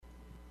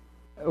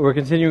We're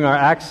continuing our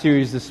Acts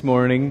series this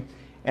morning,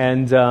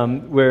 and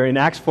we're in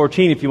Acts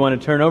 14 if you want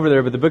to turn over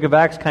there, but the book of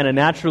Acts kind of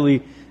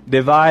naturally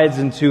divides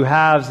into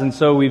halves, and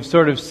so we've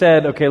sort of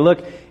said, okay,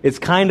 look, it's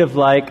kind of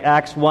like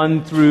Acts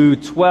 1 through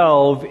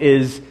 12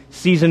 is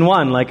season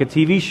 1, like a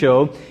TV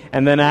show,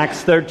 and then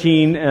Acts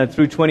 13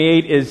 through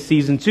 28 is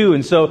season 2.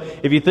 And so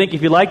if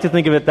you like to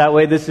think of it that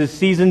way, this is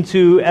season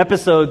 2,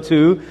 episode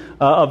 2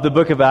 of the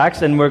book of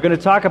Acts, and we're going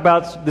to talk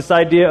about this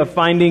idea of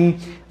finding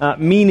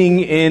meaning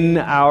in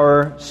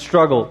our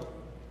struggle.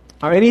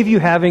 Are any of you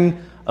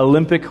having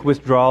Olympic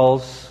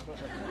withdrawals?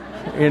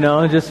 You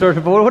know, just sort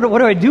of, what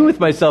do I do with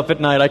myself at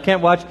night? I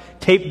can't watch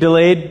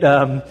tape-delayed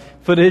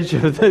footage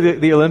of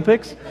the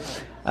Olympics.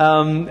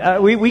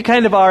 We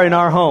kind of are in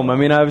our home. I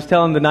mean, I was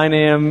telling the 9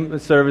 a.m.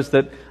 service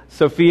that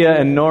Sophia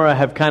and Nora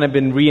have kind of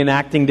been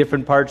reenacting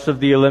different parts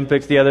of the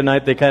Olympics. The other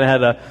night they kind of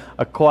had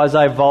a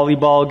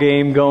quasi-volleyball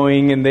game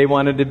going, and they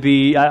wanted to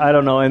be, I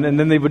don't know, and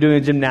then they were doing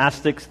a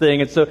gymnastics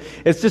thing. And so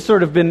it's just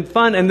sort of been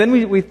fun. And then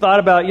we thought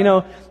about, you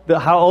know,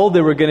 how old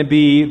they were going to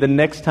be the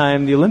next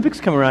time the Olympics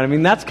come around. I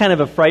mean, that's kind of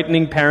a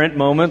frightening parent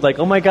moment. Like,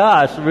 oh my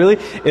gosh, really?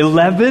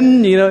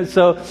 11? You know,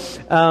 so,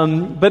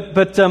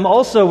 but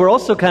also, we're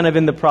also kind of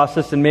in the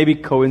process, and maybe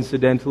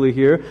coincidentally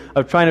here,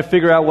 of trying to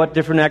figure out what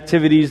different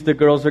activities the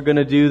girls are going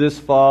to do this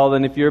fall.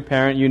 And if you're a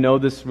parent, you know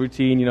this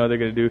routine, you know they're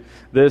going to do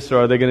this or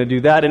are they going to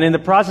do that. And in the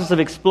process of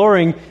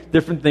exploring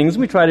different things,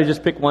 we try to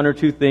just pick one or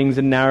two things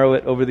and narrow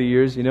it over the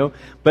years, you know.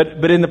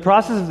 But in the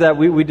process of that,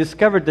 we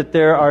discovered that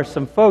there are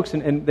some folks,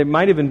 and they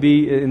might even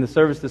be in the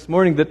service this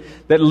morning,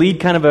 that lead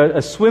kind of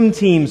a swim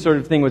team sort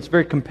of thing, where it's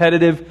very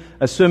competitive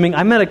swimming.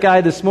 I met a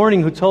guy this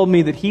morning who told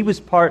me that he was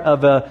part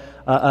of a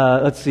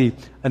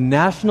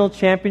national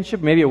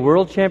championship, maybe a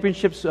world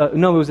championship.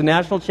 No, it was a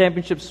national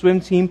championship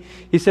swim team.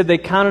 He said they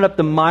counted up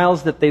the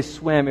miles that they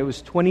swam. It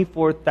was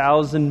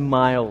 24,000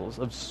 miles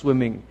of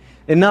swimming.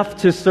 Enough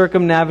to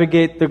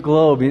circumnavigate the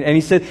globe. And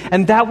he said,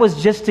 and that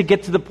was just to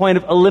get to the point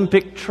of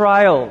Olympic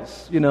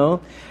trials, you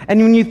know. And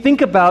when you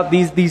think about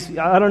these,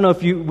 I don't know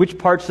which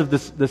parts of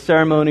the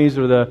ceremonies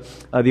or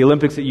the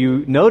Olympics that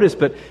you notice,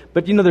 but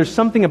you know, there's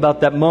something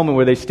about that moment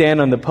where they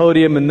stand on the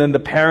podium and then the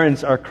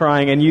parents are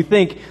crying, and you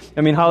think,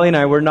 I mean, Holly and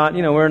I, we're not,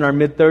 you know, we're in our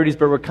mid-30s,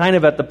 but we're kind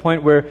of at the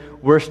point where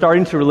we're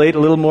starting to relate a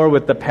little more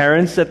with the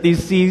parents at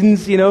these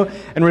seasons, you know,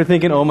 and we're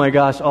thinking, oh my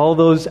gosh, all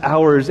those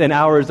hours and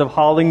hours of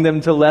hauling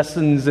them to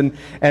lessons and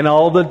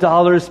all the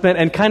dollars spent,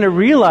 and kind of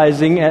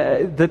realizing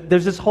that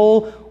there's this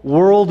whole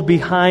world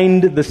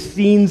behind the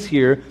scenes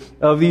here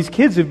of these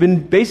kids who've been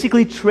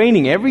basically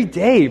training every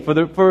day for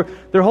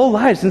their whole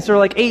lives since they're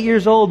like 8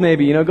 years old,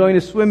 maybe, you know, going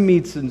to swim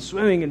meets and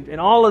swimming and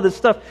all of this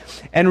stuff,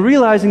 and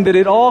realizing that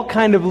it all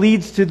kind of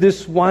leads to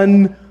this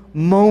one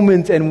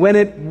moment, and when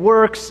it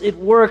works,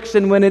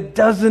 and when it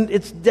doesn't,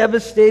 it's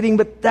devastating,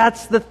 but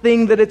that's the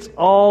thing that it's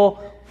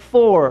all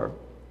for.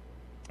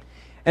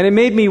 And it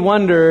made me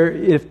wonder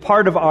if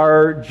part of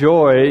our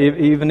joy,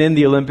 even in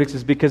the Olympics,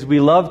 is because we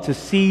love to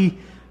see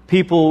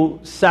people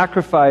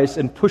sacrifice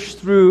and push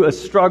through a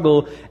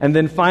struggle and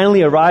then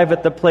finally arrive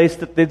at the place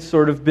that they'd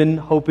sort of been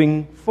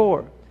hoping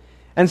for.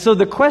 And so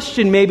the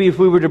question, maybe if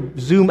we were to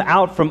zoom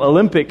out from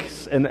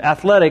Olympics and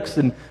athletics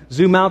and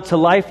zoom out to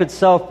life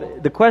itself,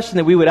 the question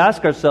that we would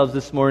ask ourselves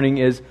this morning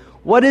is,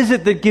 what is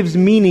it that gives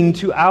meaning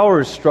to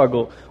our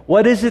struggle?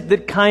 What is it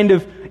that kind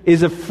of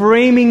is a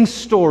framing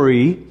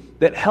story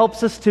that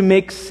helps us to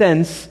make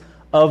sense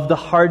of the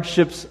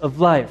hardships of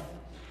life?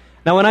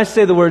 Now, when I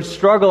say the word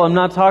struggle, I'm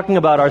not talking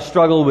about our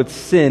struggle with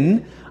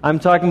sin. I'm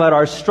talking about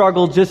our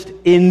struggle just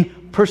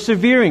in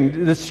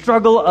persevering, the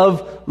struggle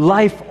of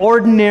life,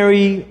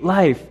 ordinary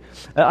life.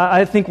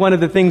 I think one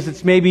of the things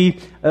that's maybe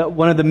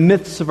one of the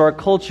myths of our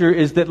culture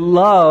is that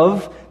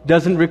love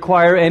doesn't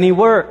require any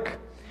work.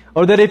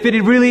 Or that if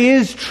it really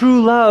is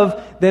true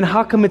love, then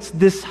how come it's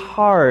this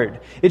hard?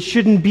 It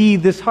shouldn't be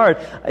this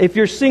hard. If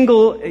you're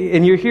single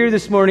and you're here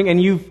this morning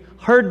and you've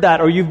heard that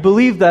or you've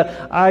believed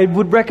that, I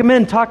would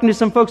recommend talking to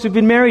some folks who've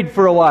been married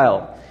for a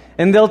while.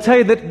 And they'll tell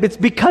you that it's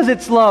because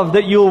it's love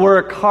that you'll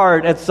work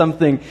hard at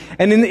something.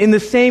 And in the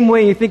same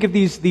way, you think of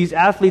these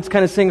athletes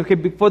kind of saying,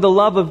 okay, for the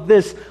love of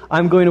this,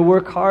 I'm going to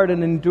work hard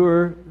and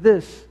endure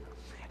this.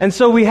 And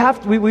so we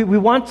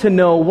want to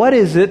know, what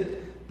is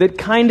it that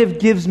kind of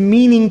gives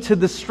meaning to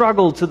the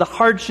struggle, to the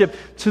hardship,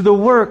 to the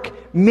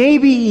work,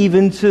 maybe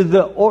even to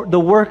the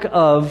work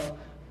of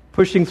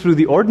pushing through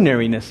the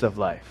ordinariness of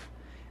life.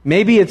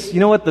 Maybe it's,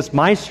 you know what,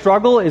 my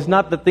struggle is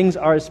not that things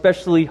are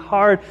especially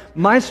hard.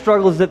 My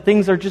struggle is that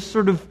things are just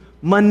sort of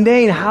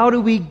mundane. How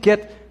do we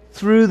get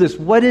through this?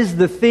 What is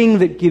the thing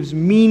that gives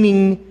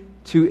meaning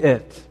to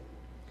it?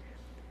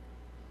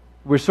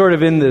 We're sort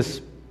of in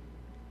this,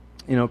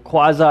 you know,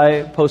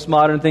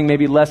 quasi-postmodern thing,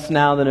 maybe less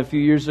now than a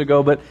few years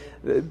ago, but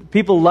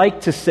people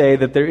like to say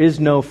that there is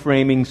no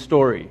framing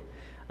story.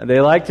 They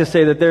like to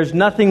say that there's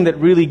nothing that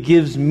really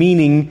gives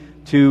meaning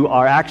to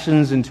our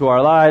actions and to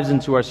our lives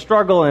and to our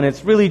struggle, and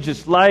it's really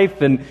just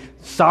life and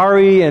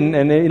sorry, and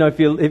you know, if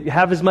you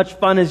have as much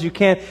fun as you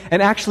can.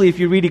 And actually, if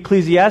you read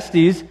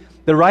Ecclesiastes,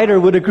 the writer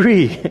would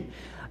agree.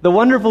 The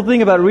wonderful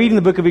thing about reading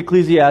the book of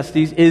Ecclesiastes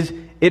is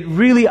it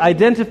really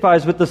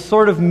identifies with the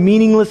sort of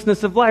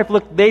meaninglessness of life.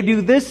 Look, they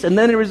do this, and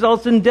then it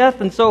results in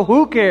death, and so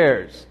who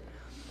cares?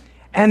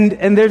 And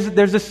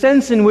there's a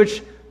sense in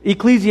which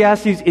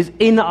Ecclesiastes is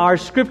in our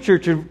scripture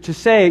to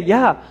say,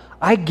 yeah,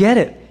 I get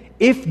it.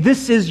 If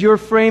this is your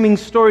framing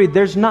story,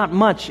 there's not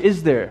much,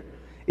 is there?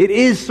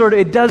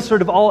 It does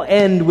sort of all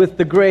end with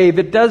the grave.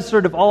 It does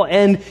sort of all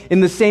end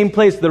in the same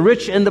place. The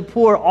rich and the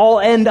poor all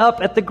end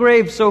up at the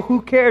grave, so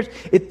who cares?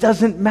 It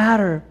doesn't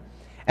matter.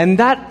 And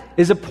that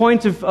is a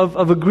point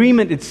of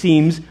agreement, it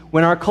seems,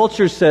 when our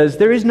culture says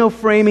there is no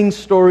framing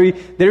story,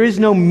 there is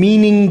no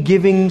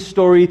meaning-giving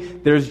story,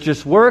 there's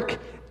just work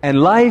and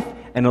life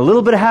and a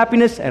little bit of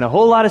happiness and a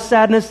whole lot of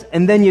sadness,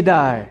 and then you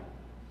die.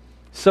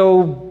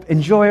 So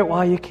enjoy it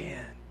while you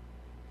can.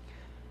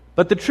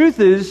 But the truth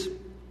is,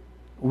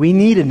 we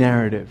need a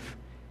narrative.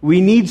 We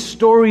need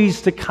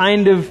stories to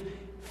kind of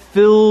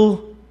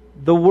fill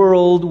the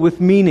world with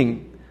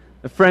meaning.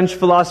 The French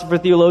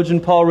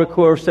philosopher-theologian Paul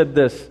Ricoeur said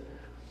this: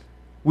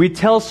 "We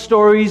tell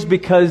stories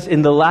because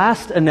in the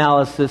last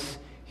analysis,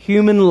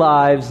 human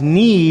lives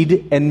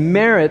need and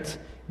merit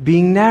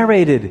being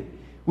narrated."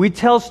 We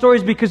tell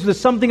stories because there's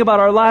something about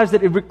our lives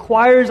that it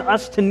requires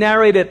us to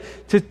narrate it,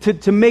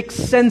 to make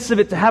sense of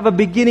it, to have a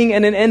beginning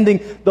and an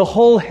ending. The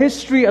whole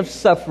history of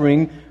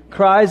suffering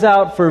cries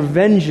out for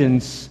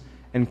vengeance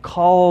and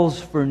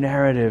calls for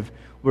narrative.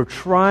 We're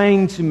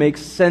trying to make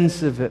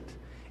sense of it.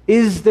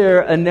 Is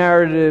there a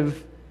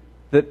narrative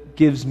that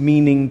gives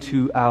meaning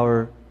to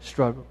our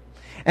struggle?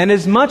 And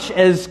as much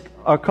as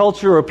our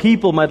culture or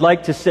people might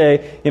like to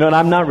say, and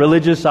I'm not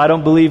religious, I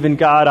don't believe in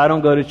God, I don't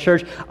go to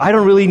church, I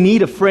don't really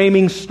need a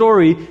framing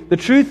story. The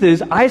truth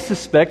is, I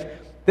suspect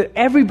that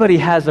everybody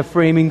has a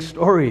framing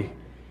story.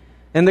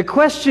 And the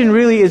question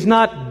really is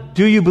not,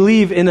 do you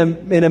believe in a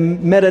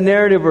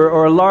meta-narrative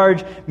or a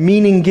large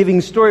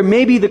meaning-giving story?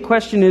 Maybe the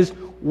question is,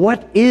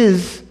 what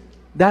is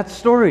that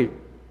story?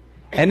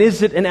 And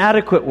is it an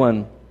adequate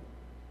one?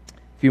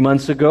 A few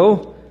months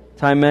ago,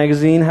 Time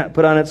magazine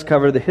put on its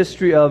cover the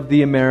history of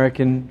the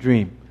American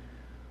dream.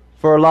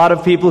 For a lot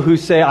of people who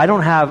say, I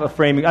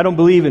don't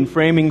believe in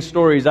framing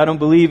stories, I don't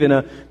believe in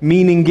a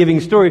meaning-giving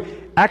story,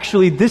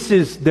 actually this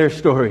is their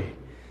story.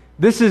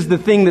 This is the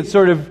thing that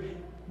sort of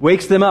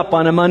wakes them up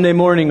on a Monday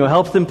morning or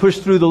helps them push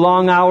through the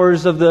long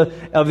hours of the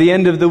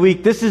end of the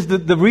week. This is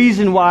the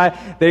reason why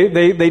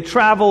they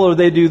travel or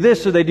they do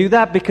this or they do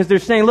that, because they're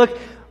saying, look,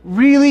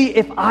 really,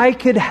 if I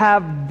could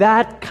have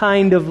that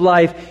kind of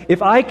life,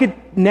 if I could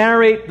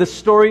narrate the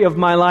story of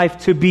my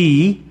life to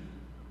be,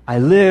 I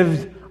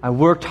lived, I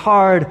worked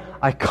hard,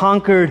 I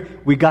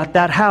conquered, we got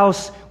that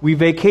house, we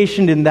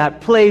vacationed in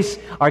that place,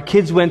 our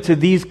kids went to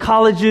these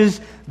colleges,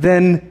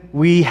 then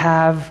we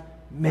have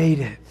made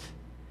it.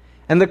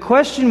 And the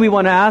question we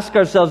want to ask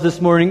ourselves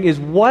this morning is,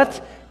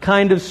 what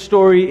kind of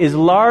story is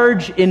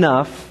large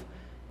enough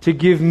to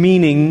give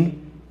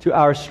meaning to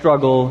our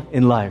struggle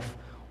in life?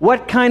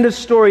 What kind of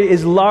story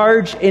is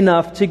large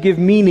enough to give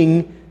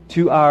meaning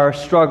to our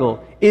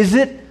struggle? Is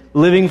it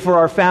living for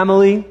our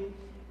family?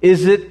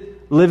 Is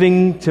it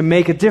living to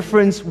make a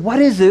difference? What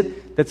is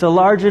it that's a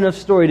large enough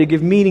story to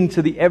give meaning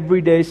to the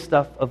everyday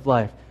stuff of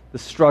life, the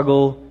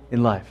struggle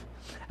in life?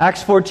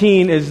 Acts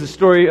 14 is the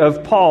story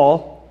of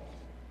Paul,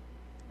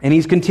 and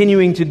he's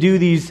continuing to do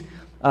these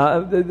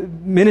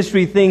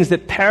ministry things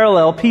that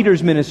parallel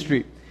Peter's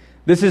ministry.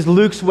 This is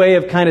Luke's way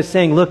of kind of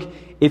saying, look,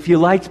 if you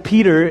liked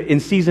Peter in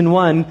season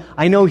 1,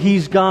 I know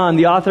he's gone.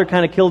 The author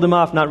kind of killed him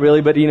off, not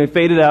really, but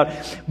faded out.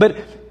 But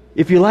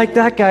if you like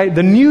that guy,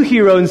 the new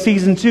hero in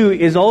season 2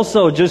 is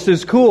also just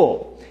as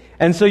cool.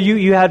 And so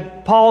you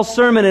had Paul's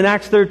sermon in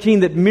Acts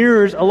 13 that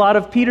mirrors a lot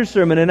of Peter's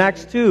sermon in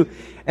Acts 2.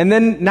 And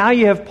then now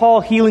you have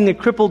Paul healing a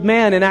crippled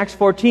man in Acts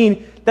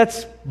 14.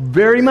 That's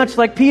very much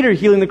like Peter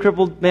healing the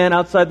crippled man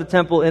outside the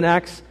temple in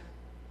Acts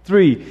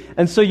 3.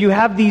 And so you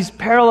have these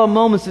parallel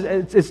moments.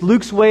 It's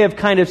Luke's way of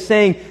kind of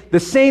saying the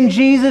same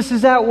Jesus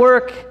is at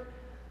work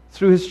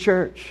through his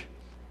church.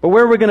 But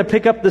where we're going to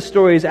pick up the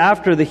story is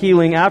after the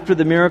healing, after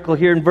the miracle,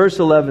 here in verse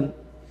 11.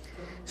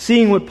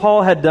 Seeing what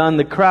Paul had done,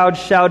 the crowd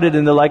shouted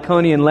in the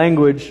Lycaonian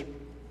language,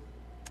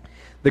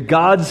 "The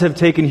gods have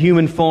taken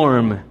human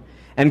form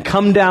and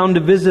come down to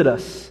visit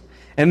us."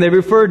 And they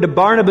referred to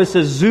Barnabas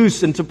as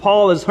Zeus and to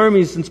Paul as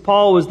Hermes, since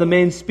Paul was the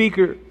main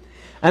speaker.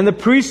 And the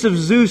priests of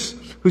Zeus,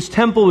 whose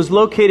temple was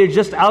located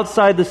just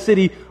outside the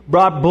city,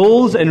 brought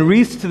bulls and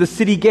wreaths to the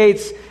city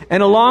gates.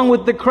 And along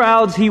with the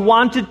crowds, he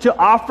wanted to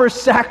offer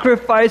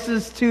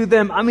sacrifices to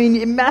them. I mean,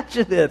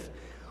 imagine it.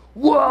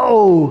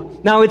 Whoa!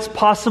 Now, it's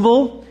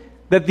possible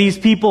that these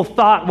people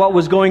thought what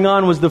was going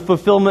on was the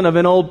fulfillment of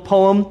an old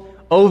poem.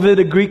 Ovid,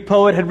 a Greek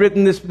poet, had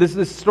written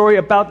this story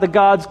about the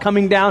gods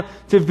coming down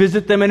to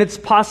visit them. And it's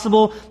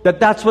possible that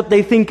that's what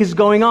they think is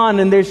going on.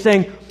 And they're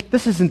saying,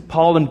 this isn't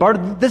Paul and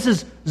Barnabas. This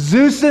is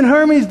Zeus and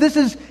Hermes. This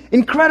is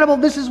incredible.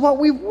 This is what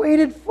we've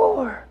waited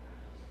for.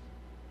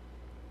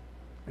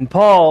 And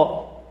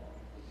Paul,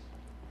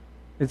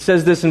 it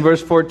says this in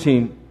verse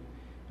 14.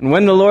 And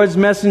when the Lord's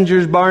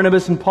messengers,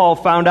 Barnabas and Paul,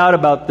 found out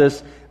about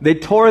this, they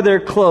tore their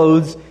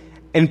clothes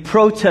in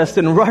protest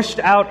and rushed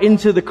out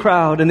into the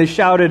crowd, and they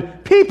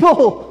shouted,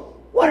 "People,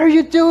 what are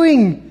you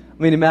doing?"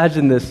 I mean,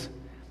 imagine this.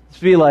 It's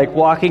be like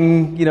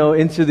walking,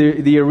 into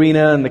the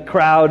arena, and the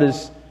crowd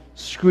is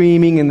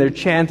screaming, and they're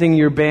chanting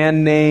your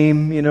band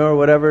name, or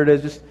whatever it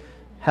is. Just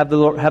have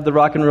the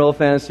rock and roll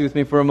fantasy with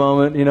me for a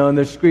moment, and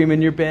they're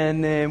screaming your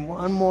band name,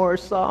 one more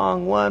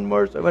song,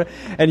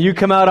 and you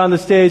come out on the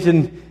stage,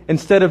 and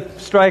instead of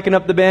striking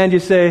up the band, you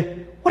say,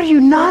 "What are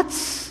you,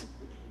 nuts?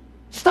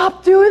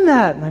 Stop doing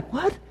that." I'm like,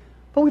 "What?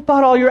 But we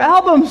bought all your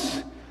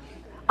albums."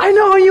 "I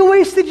know, you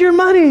wasted your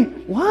money."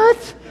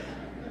 "What?"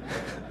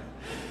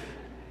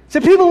 So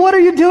people, what are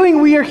you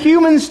doing? We are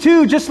humans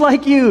too, just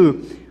like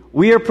you.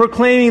 We are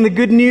proclaiming the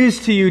good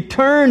news to you.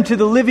 Turn to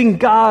the living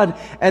God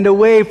and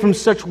away from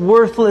such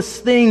worthless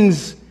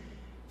things.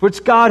 For it's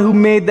God who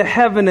made the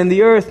heaven and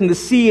the earth and the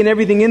sea and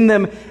everything in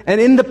them. And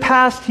in the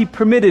past, He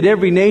permitted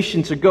every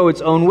nation to go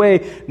its own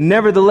way.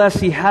 Nevertheless,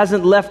 He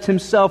hasn't left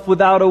Himself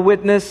without a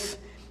witness.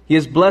 He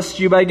has blessed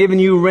you by giving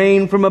you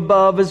rain from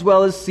above as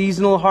well as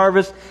seasonal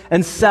harvest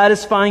and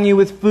satisfying you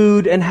with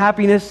food and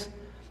happiness.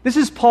 This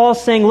is Paul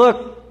saying,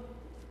 look,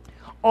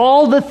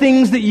 all the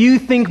things that you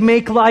think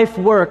make life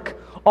work,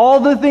 all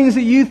the things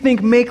that you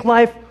think make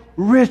life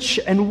rich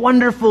and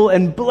wonderful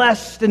and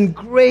blessed and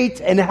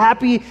great and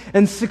happy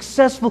and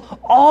successful,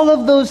 all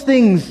of those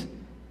things,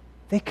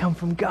 they come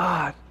from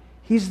God.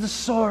 He's the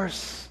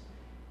source.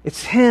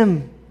 It's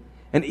Him.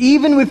 And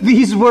even with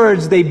these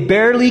words, they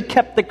barely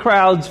kept the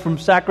crowds from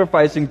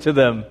sacrificing to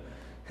them.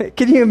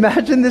 Can you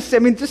imagine this? I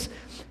mean, just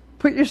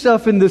put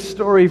yourself in this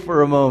story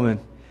for a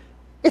moment.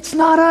 It's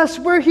not us.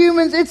 We're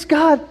humans. It's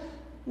God.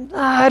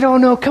 I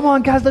don't know. Come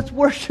on, guys, let's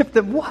worship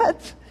them.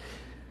 What?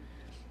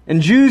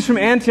 And Jews from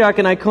Antioch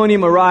and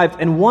Iconium arrived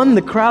and won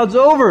the crowds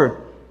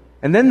over.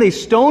 And then they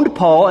stoned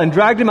Paul and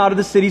dragged him out of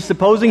the city,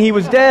 supposing he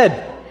was dead.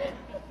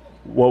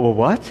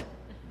 What?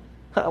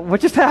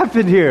 What just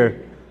happened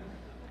here?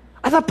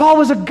 I thought Paul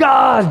was a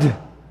god.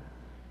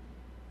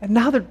 And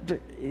now they're...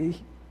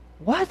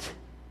 What?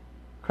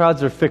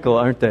 Crowds are fickle,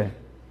 aren't they?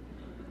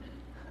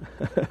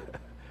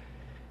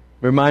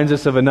 Reminds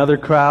us of another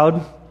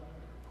crowd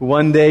who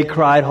one day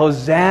cried,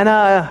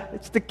 "Hosanna,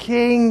 it's the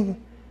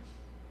King."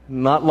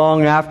 Not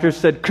long after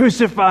said,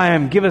 "Crucify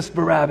Him, give us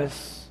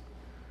Barabbas."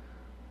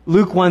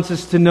 Luke wants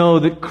us to know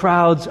that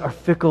crowds are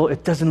fickle.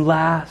 It doesn't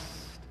last.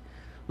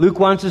 Luke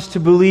wants us to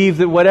believe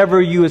that whatever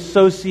you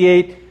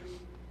associate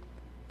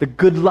the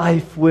good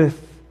life with,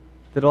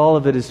 that all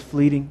of it is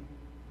fleeting.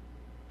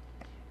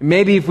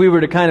 Maybe if we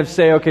were to kind of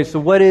say, okay, so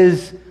what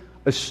is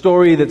a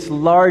story that's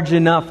large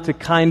enough to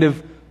kind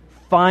of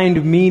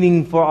find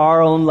meaning for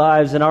our own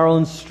lives and our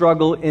own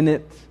struggle in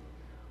it?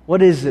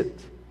 What is it?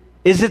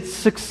 Is it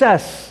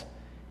success?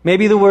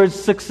 Maybe the word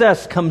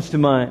success comes to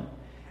mind.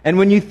 And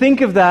when you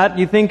think of that,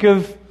 you think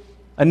of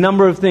a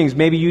number of things.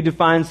 Maybe you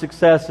define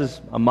success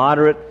as a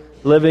moderate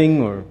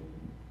living or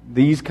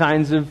these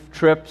kinds of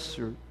trips,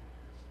 or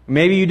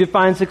maybe you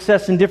define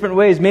success in different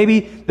ways.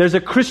 Maybe there's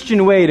a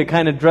Christian way to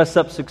kind of dress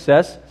up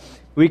success.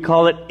 We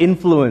call it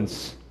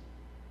influence.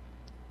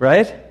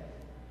 Right?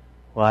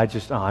 Well, I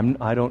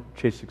don't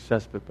chase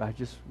success, but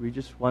we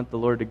just want the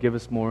Lord to give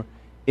us more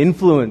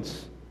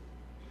influence.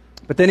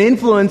 But then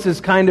influence is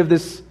kind of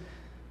this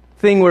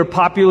thing where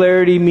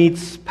popularity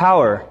meets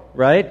power,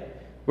 right?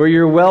 Where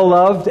you're well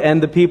loved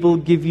and the people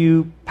give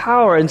you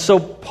power. And so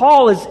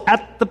Paul is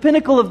at the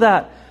pinnacle of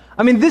that.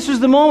 I mean, this was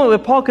the moment where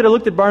Paul could have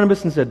looked at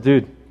Barnabas and said,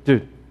 dude,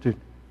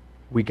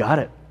 we got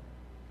it.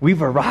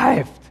 We've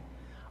arrived.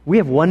 We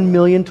have 1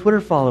 million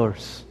Twitter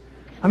followers.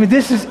 I mean,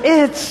 this is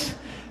it.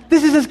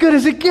 This is as good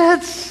as it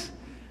gets.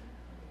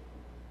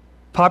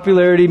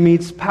 Popularity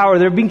meets power.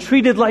 They're being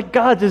treated like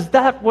gods. Is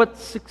that what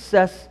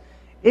success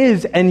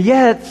is? And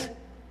yet,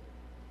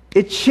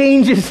 it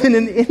changes in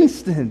an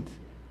instant.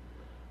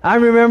 I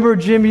remember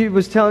Jim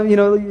was telling,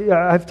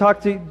 I've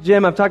talked to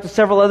Jim, I've talked to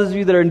several others of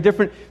you that are in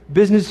different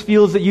business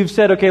fields that you've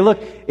said, okay,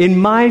 look, in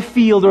my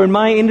field or in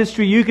my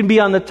industry, you can be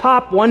on the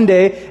top one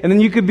day, and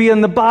then you could be on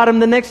the bottom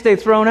the next day,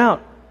 thrown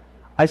out.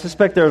 I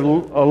suspect there are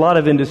a lot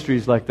of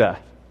industries like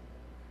that.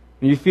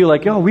 And you feel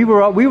like, we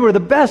were the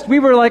best. We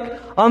were like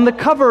on the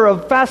cover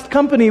of Fast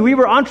Company. We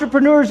were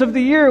entrepreneurs of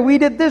the year. We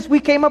did this. We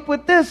came up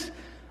with this.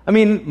 I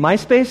mean,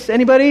 MySpace,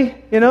 anybody?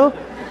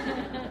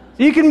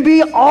 You can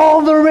be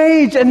all the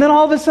rage, and then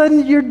all of a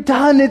sudden you're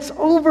done. It's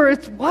over.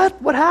 It's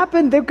what? What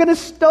happened? They're going to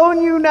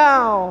stone you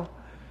now.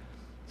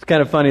 It's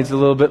kind of funny. It's a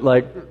little bit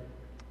like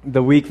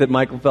the week that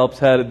Michael Phelps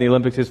had at the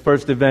Olympics, his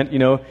first event.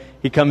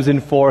 He comes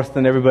in fourth,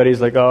 and everybody's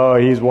like, "Oh,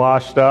 he's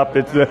washed up.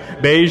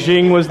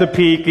 Beijing was the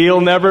peak.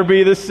 He'll never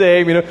be the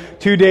same."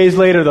 2 days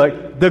later, they're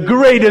like, "The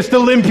greatest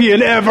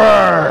Olympian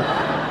ever."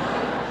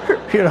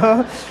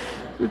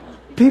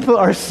 People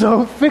are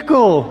so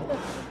fickle.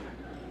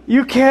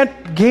 You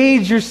can't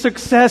gauge your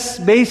success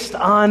based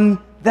on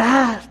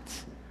that.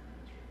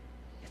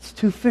 It's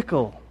too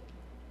fickle.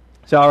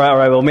 So, all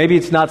right. Well, maybe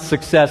it's not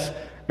success.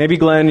 Maybe,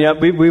 Glenn,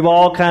 we've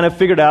all kind of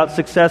figured out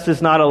success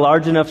is not a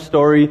large enough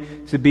story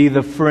to be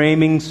the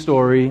framing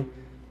story.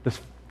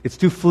 It's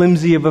too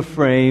flimsy of a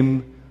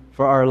frame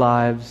for our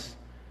lives.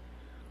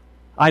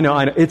 I know.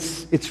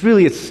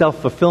 It's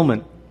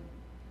self-fulfillment.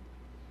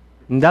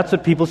 And that's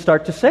what people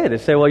start to say. They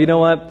say, well, you know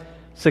what?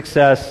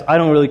 Success, I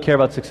don't really care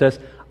about success.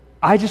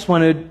 I just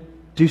want to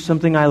do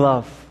something I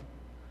love.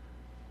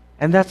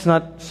 And that's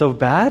not so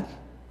bad.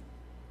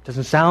 It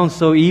doesn't sound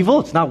so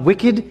evil. It's not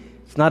wicked.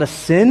 It's not a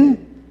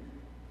sin.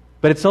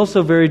 But it's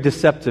also very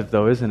deceptive,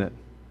 though, isn't it?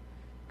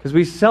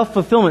 Because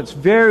self-fulfillment's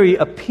very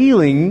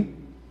appealing.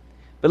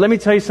 But let me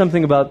tell you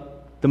something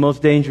about the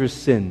most dangerous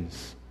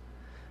sins.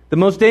 The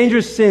most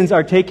dangerous sins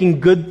are taking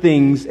good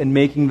things and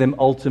making them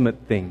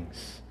ultimate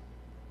things.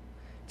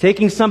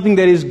 Taking something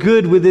that is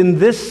good within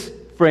this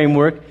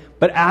framework,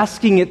 but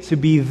asking it to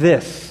be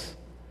this.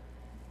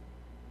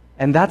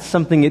 And that's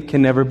something it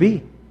can never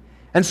be.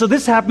 And so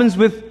this happens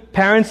with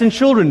parents and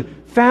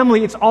children.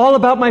 Family, it's all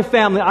about my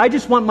family. I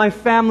just want my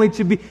family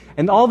to be...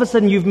 And all of a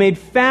sudden you've made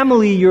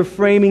family your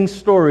framing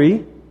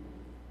story,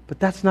 but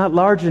that's not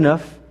large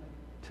enough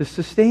to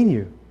sustain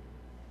you.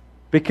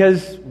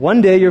 Because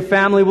one day your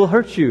family will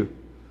hurt you.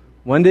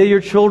 One day your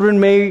children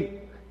may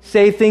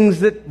say things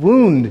that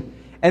wound.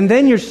 And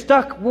then you're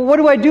stuck. Well, what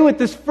do I do with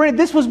this friend?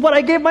 This was what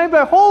I gave my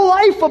whole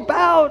life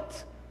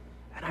about.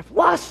 And I've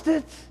lost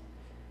it.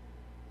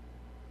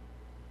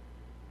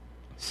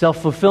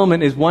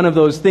 Self-fulfillment is one of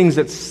those things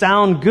that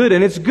sound good.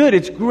 And it's good.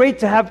 It's great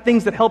to have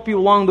things that help you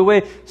along the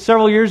way.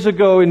 Several years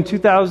ago in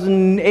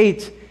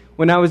 2008,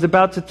 when I was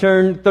about to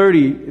turn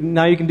 30,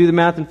 now you can do the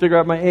math and figure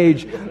out my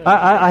age,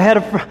 I had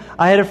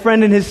a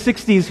friend in his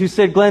 60s who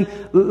said, Glenn,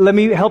 let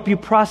me help you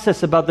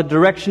process about the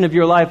direction of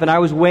your life. And I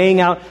was weighing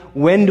out,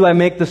 when do I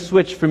make the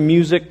switch from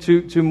music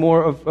to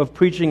more of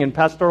preaching and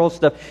pastoral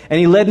stuff? And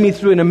he led me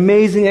through an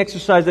amazing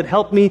exercise that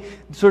helped me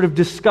sort of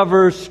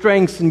discover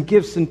strengths and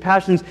gifts and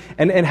passions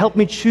and help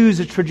me choose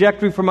a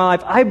trajectory for my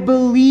life. I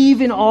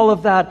believe in all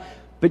of that,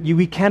 but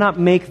we cannot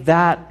make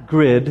that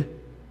grid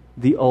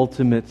the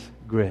ultimate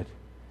grid.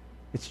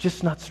 It's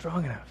just not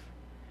strong enough.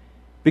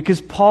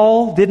 Because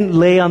Paul didn't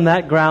lay on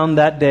that ground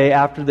that day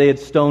after they had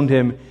stoned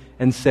him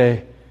and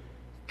say,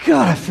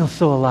 God, I feel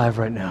so alive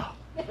right now.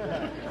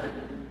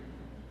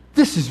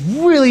 This is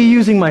really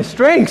using my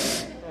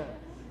strengths.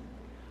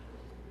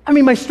 I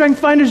mean, my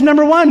strength finder's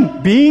number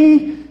one,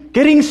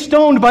 getting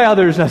stoned by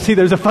others. Now, see,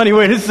 there's a funny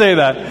way to say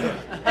that.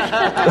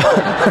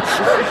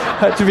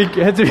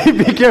 had to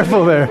be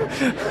careful there.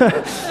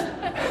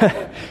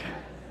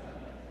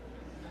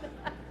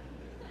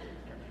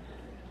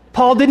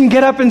 Paul didn't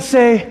get up and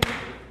say,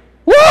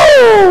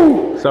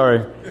 woo!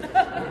 Sorry.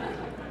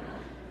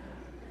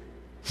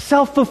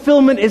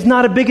 Self-fulfillment is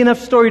not a big enough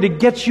story to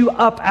get you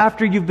up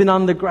after you've been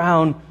on the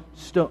ground.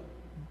 Stone.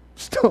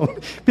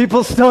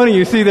 People stoning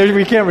you. See,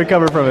 we can't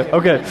recover from it.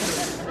 Okay.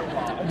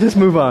 Just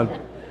move on.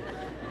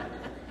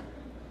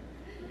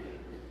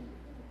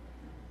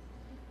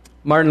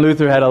 Martin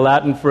Luther had a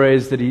Latin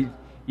phrase that he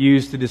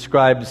used to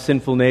describe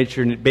sinful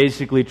nature, and it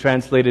basically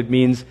translated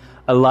means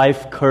a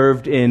life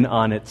curved in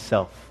on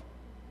itself.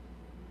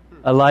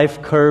 A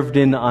life curved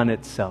in on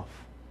itself.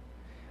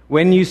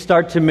 When you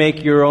start to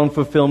make your own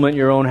fulfillment,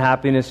 your own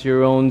happiness,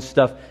 your own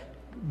stuff,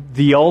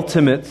 the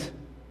ultimate,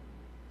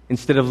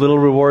 instead of a little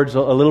reward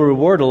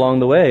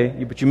along the way,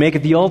 but you make it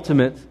the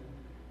ultimate,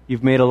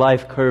 you've made a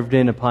life curved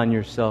in upon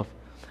yourself.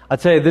 I'll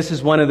tell you, this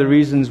is one of the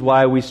reasons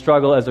why we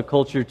struggle as a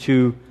culture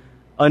to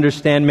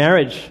understand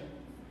marriage.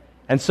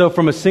 And so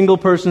from a single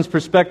person's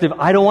perspective,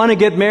 I don't want to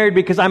get married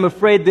because I'm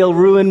afraid they'll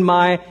ruin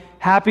my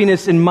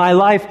happiness in my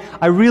life.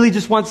 I really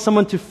just want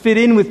someone to fit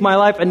in with my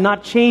life and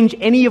not change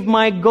any of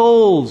my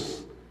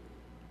goals.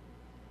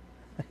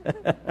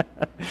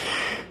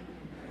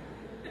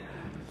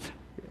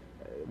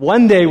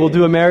 One day we'll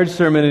do a marriage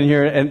sermon in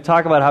here and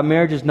talk about how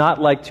marriage is not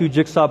like two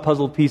jigsaw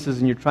puzzle pieces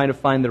and you're trying to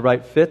find the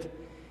right fit.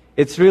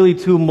 It's really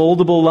two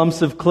moldable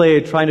lumps of clay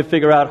trying to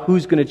figure out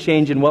who's going to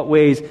change in what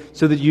ways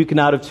so that you can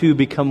out of two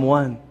become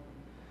one.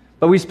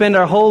 But we spend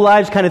our whole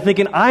lives kind of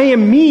thinking, I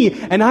am me,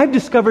 and I've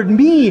discovered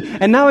me,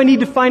 and now I need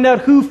to find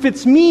out who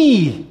fits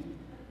me.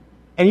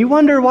 And you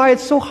wonder why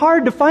it's so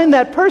hard to find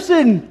that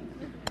person.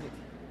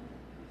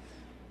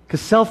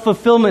 Because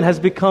self-fulfillment has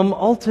become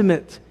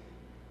ultimate.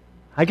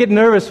 I get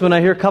nervous when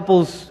I hear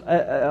couples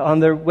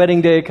on their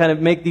wedding day kind of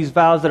make these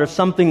vows that are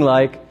something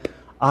like,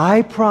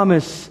 I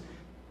promise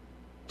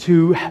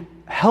to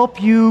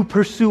help you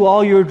pursue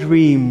all your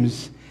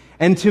dreams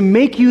and to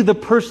make you the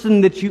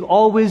person that you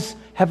always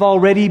have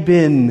already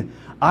been.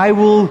 I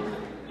will,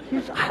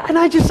 and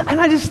I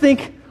just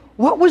think,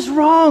 what was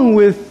wrong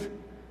with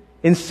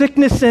in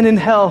sickness and in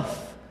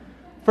health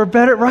for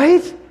better,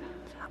 right?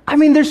 I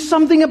mean, there's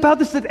something about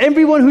this that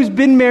everyone who's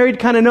been married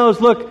kind of knows.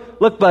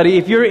 Look, buddy,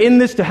 if you're in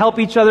this to help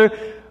each other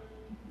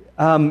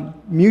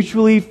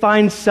mutually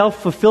find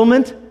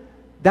self-fulfillment,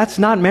 that's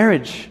not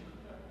marriage.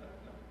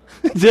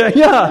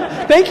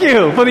 Yeah, thank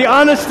you for the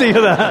honesty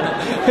of that.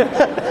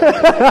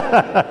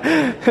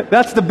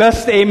 That's the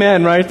best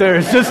amen right there.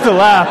 It's just to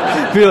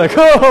laugh. Be like,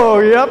 oh,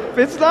 yep,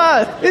 it's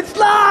not. It's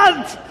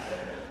not.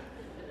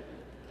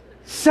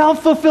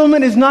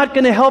 Self-fulfillment is not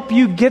going to help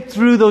you get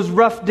through those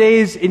rough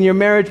days in your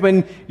marriage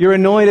when you're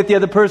annoyed at the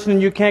other person and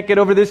you can't get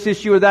over this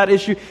issue or that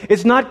issue.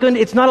 It's not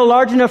a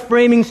large enough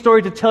framing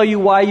story to tell you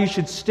why you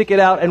should stick it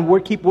out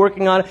and keep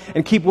working on it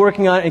and keep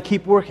working on it and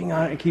keep working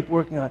on it and keep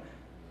working on it.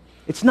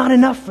 It's not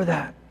enough for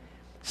that.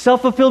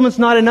 Self-fulfillment's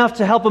not enough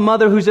to help a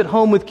mother who's at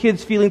home with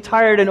kids feeling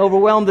tired and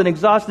overwhelmed and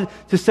exhausted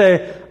to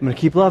say, I'm going to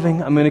keep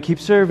loving, I'm going to keep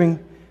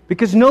serving.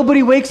 Because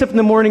nobody wakes up in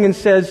the morning and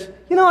says,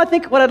 I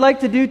think what I'd like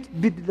to do,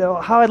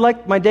 how I'd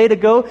like my day to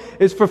go,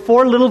 is for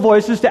 4 little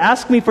voices to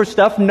ask me for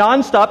stuff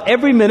nonstop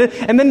every minute,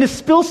 and then to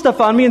spill stuff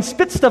on me and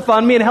spit stuff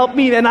on me and help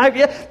me. And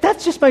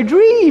that's just my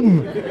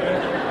dream.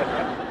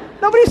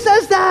 Nobody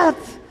says that.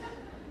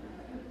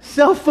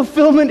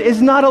 Self-fulfillment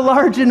is not a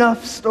large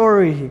enough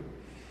story.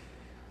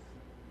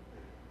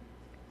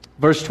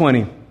 Verse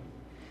 20.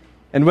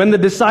 And when the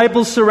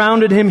disciples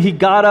surrounded him, he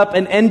got up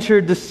and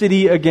entered the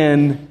city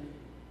again.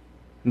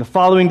 And the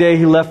following day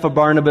he left with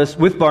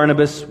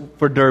Barnabas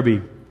for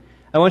Derbe.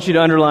 I want you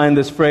to underline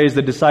this phrase,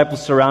 the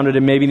disciples surrounded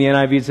him. Maybe in the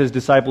NIV it says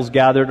disciples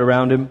gathered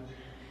around him.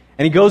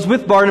 And he goes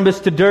with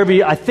Barnabas to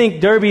Derbe. I think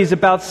Derbe is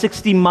about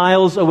 60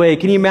 miles away.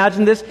 Can you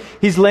imagine this?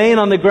 He's laying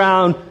on the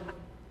ground.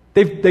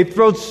 They've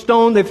thrown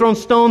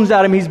stones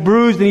at him. He's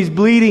bruised and he's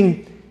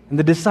bleeding. And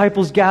the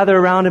disciples gather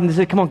around him. They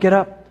say, come on, get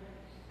up.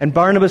 And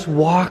Barnabas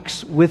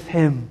walks with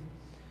him.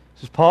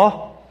 He says,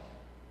 Paul,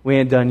 we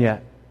ain't done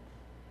yet.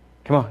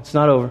 Come on, it's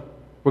not over.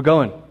 We're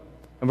going.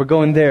 And we're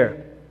going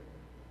there.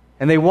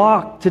 And they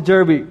walk to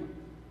Derbe.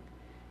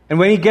 And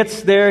when he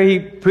gets there, he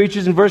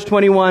preaches in verse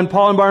 21,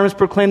 Paul and Barnabas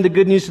proclaimed the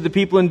good news to the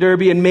people in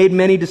Derbe and made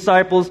many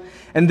disciples.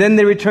 And then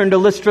they returned to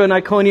Lystra and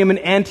Iconium and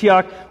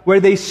Antioch,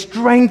 where they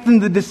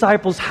strengthened the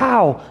disciples.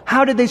 How?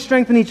 How did they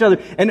strengthen each other?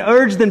 And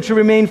urged them to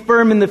remain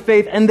firm in the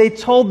faith. And they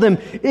told them,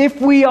 if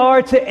we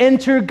are to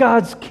enter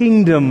God's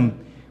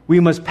kingdom,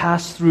 we must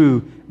pass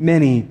through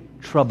many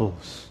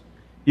troubles.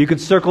 You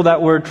could circle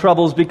that word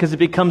troubles because it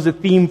becomes a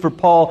theme for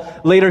Paul.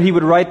 Later he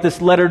would write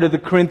this letter to the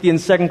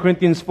Corinthians, 2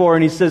 Corinthians 4,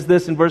 and he says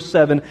this in verse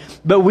 7,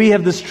 but we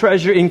have this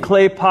treasure in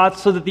clay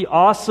pots so that the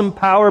awesome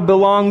power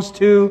belongs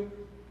to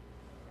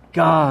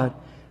God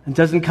and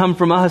doesn't come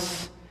from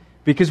us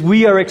because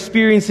we are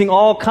experiencing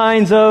all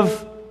kinds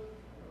of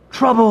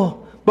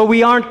trouble. But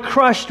we aren't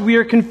crushed, we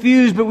are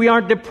confused, but we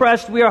aren't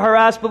depressed, we are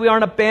harassed, but we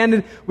aren't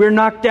abandoned, we are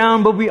knocked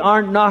down, but we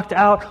aren't knocked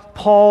out.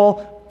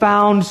 Paul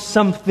found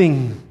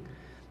something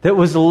that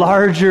was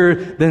larger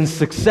than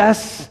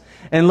success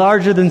and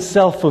larger than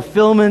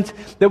self-fulfillment,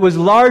 that was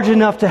large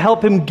enough to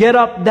help him get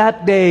up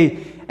that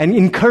day and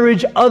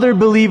encourage other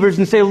believers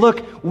and say,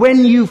 look,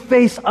 when you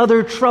face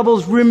other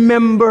troubles,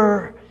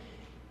 remember,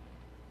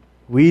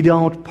 we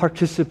don't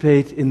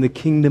participate in the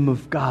kingdom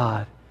of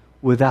God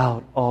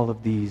without all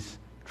of these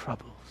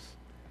troubles.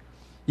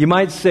 You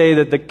might say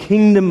that the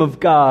kingdom of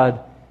God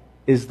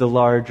is the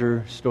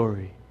larger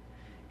story.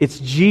 It's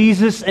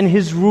Jesus and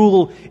His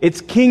rule.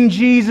 It's King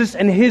Jesus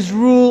and His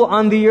rule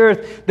on the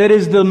earth that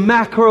is the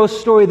macro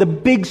story, the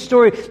big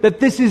story, that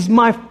this is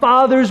my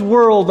Father's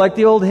world, like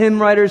the old hymn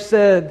writer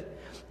said.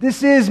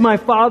 This is my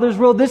Father's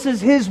world. This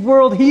is His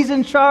world. He's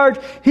in charge.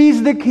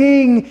 He's the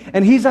King,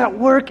 and He's at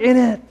work in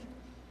it.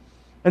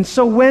 And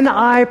so when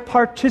I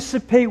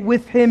participate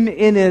with Him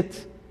in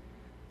it,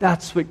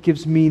 that's what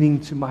gives meaning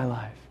to my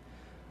life.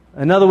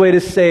 Another way to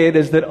say it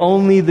is that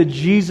only the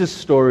Jesus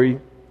story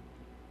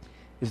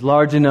is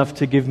large enough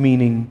to give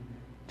meaning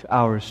to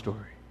our story.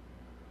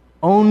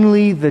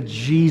 Only the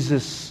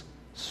Jesus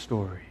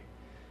story.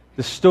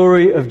 The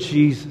story of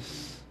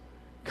Jesus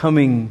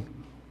coming,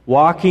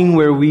 walking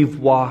where we've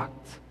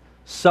walked,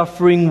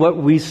 suffering what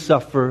we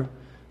suffer,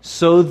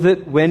 so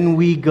that when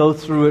we go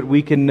through it,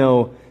 we can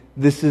know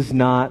this is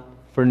not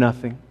for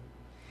nothing.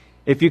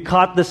 If you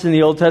caught this in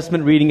the Old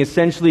Testament reading,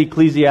 essentially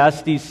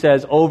Ecclesiastes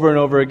says over and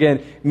over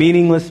again,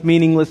 meaningless,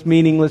 meaningless,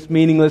 meaningless,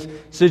 meaningless.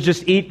 So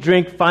just eat,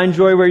 drink, find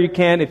joy where you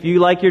can. If you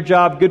like your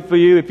job, good for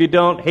you. If you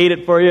don't, hate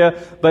it for you.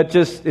 But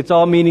just, it's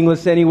all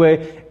meaningless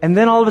anyway. And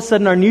then all of a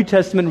sudden our New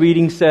Testament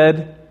reading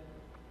said,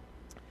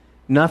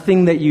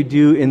 nothing that you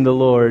do in the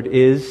Lord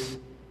is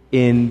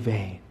in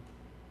vain.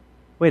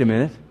 Wait a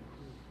minute.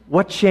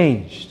 What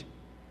changed?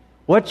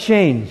 What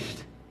changed?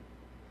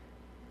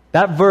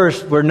 That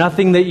verse where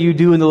nothing that you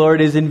do in the Lord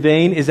is in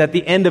vain is at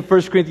the end of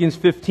 1 Corinthians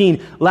 15.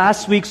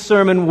 Last week's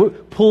sermon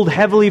pulled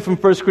heavily from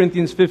 1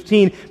 Corinthians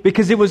 15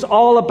 because it was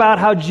all about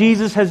how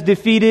Jesus has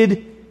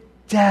defeated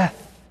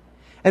death.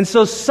 And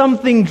so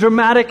something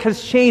dramatic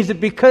has changed,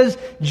 that because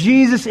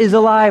Jesus is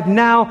alive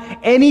now,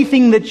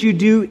 anything that you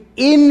do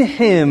in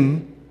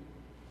Him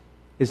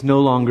is no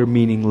longer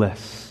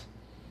meaningless.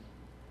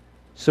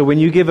 So when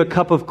you give a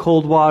cup of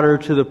cold water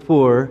to the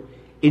poor,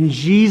 in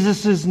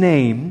Jesus'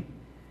 name,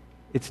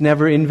 it's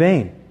never in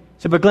vain.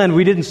 So, but Glenn,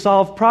 we didn't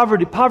solve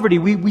poverty.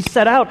 We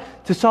set out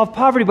to solve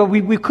poverty, but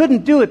we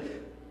couldn't do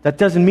it. That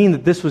doesn't mean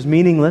that this was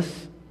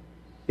meaningless.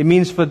 It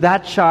means for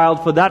that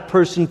child, for that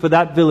person, for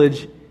that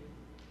village,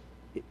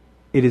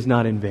 it is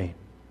not in vain.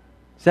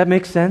 Does that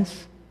make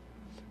sense?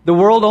 The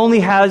world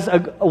only has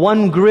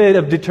one grid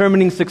of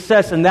determining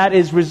success, and that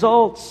is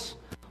results.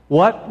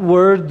 What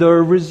were the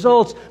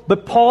results?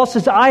 But Paul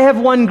says, I have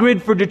one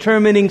grid for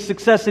determining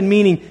success and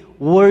meaning.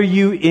 Were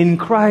you in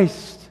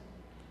Christ?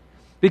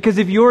 Because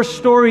if your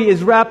story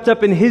is wrapped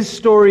up in His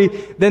story,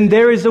 then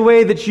there is a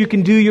way that you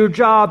can do your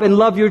job and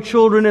love your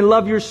children and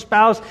love your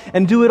spouse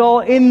and do it all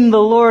in the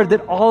Lord,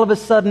 that all of a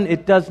sudden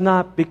it does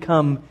not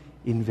become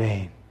in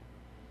vain.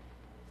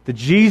 The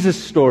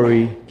Jesus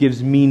story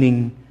gives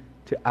meaning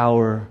to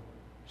our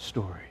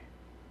story.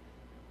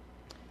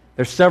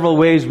 There's several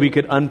ways we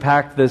could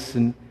unpack this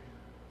and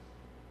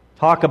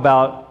talk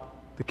about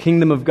the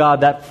kingdom of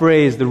God, that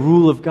phrase, the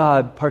rule of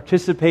God,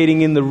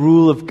 participating in the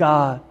rule of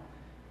God.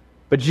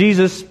 But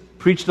Jesus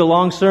preached a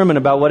long sermon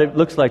about what it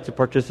looks like to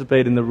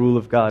participate in the rule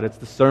of God. It's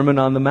the Sermon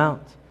on the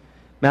Mount.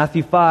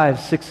 Matthew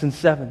 5, 6, and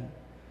 7.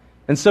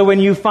 And so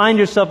when you find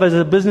yourself as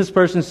a business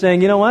person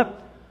saying, you know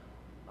what?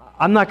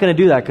 I'm not going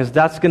to do that because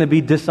that's going to be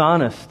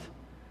dishonest.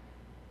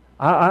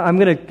 I'm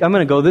going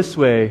to go this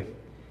way.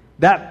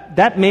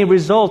 That may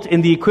result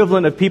in the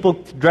equivalent of people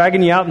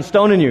dragging you out and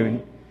stoning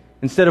you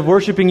instead of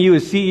worshiping you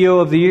as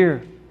CEO of the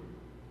year.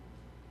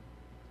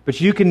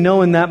 But you can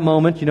know in that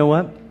moment, you know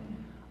what?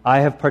 I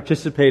have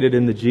participated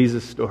in the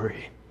Jesus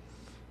story.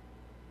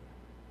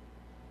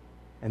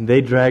 And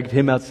they dragged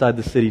him outside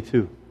the city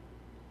too.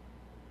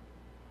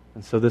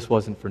 And so this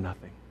wasn't for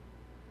nothing.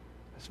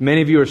 As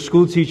many of you are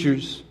school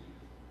teachers,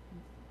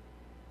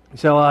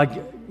 so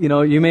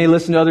you may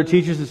listen to other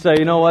teachers and say,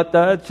 you know what,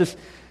 let's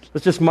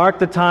just mark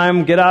the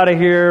time, get out of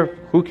here.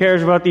 Who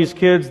cares about these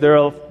kids?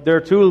 They're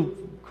too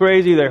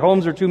crazy. Their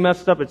homes are too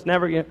messed up. It's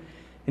never.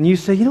 And you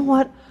say, you know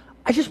what?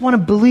 I just want to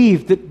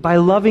believe that by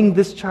loving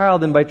this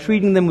child and by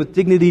treating them with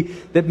dignity,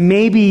 that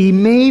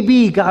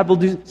maybe God will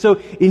do. So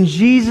in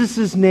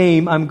Jesus'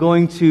 name, I'm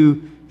going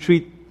to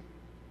treat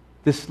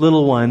this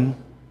little one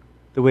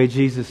the way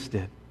Jesus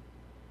did.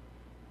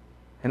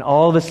 And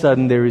all of a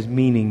sudden, there is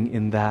meaning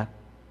in that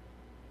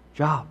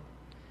job.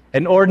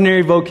 An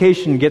ordinary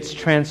vocation gets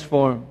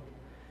transformed.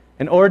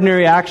 An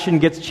ordinary action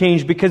gets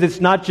changed because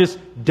it's not just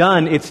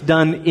done, it's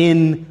done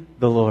in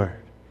the Lord.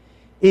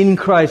 In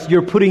Christ,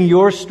 you're putting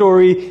your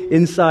story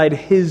inside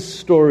His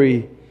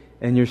story,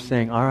 and you're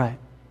saying, all right,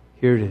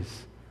 here it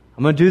is.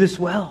 I'm going to do this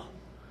well.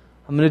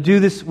 I'm going to do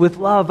this with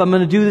love. I'm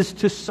going to do this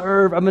to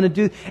serve.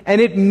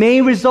 And it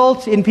may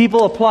result in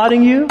people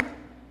applauding you,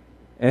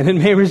 and it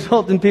may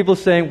result in people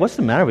saying, what's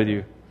the matter with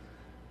you?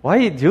 Why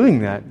are you doing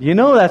that? You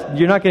know that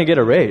you're not going to get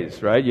a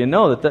raise, right? You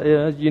know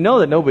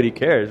that nobody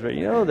cares, right?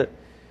 You know that.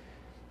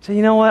 So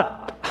you know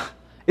what?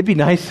 It'd be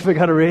nice if I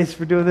got a raise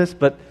for doing this,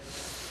 but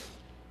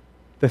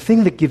the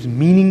thing that gives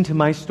meaning to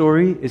my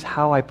story is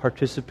how I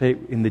participate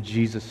in the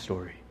Jesus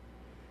story.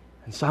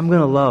 And so I'm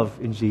going to love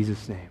in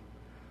Jesus' name.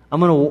 I'm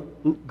going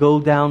to go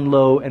down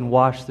low and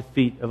wash the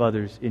feet of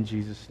others in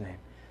Jesus' name.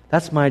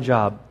 That's my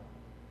job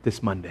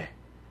this Monday.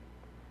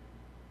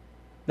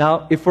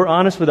 Now, if we're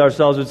honest with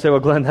ourselves, we'd say, well,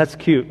 Glenn, that's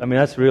cute. I mean,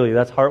 that's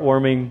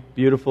heartwarming,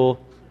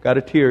 beautiful, got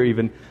a tear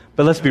even.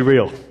 But let's be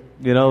real.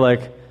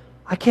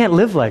 I can't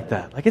live like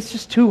that. It's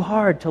just too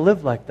hard to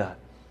live like that.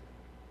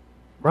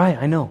 Right,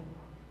 I know.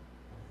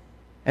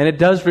 And it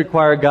does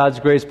require God's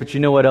grace, but you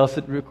know what else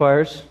it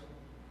requires?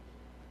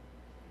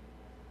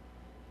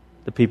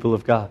 The people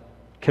of God.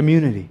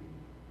 Community.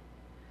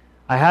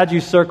 I had you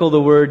circle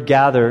the word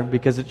gather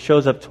because it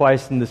shows up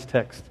twice in this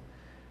text.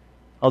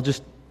 I'll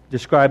just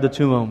describe the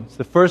two moments.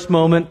 The first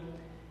moment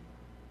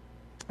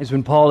is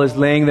when Paul is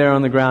laying there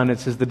on the ground. It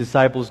says the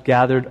disciples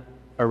gathered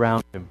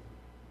around him.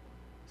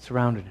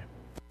 Surrounded him.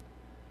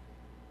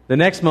 The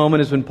next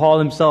moment is when Paul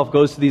himself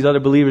goes to these other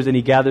believers and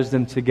he gathers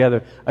them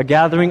together. A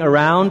gathering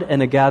around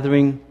and a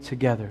gathering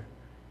together.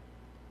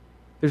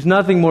 There's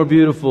nothing more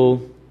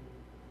beautiful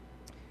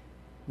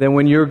than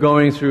when you're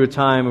going through a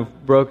time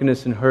of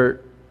brokenness and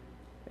hurt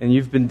and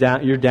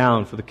you're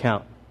down for the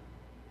count.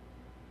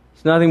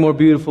 It's nothing more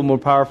beautiful, more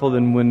powerful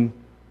than when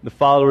the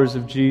followers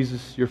of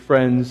Jesus, your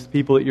friends,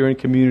 people that you're in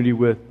community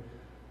with,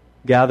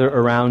 gather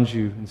around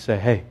you and say,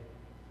 hey,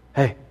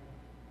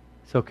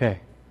 it's okay.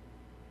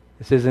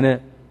 This isn't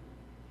it.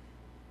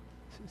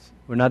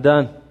 We're not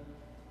done.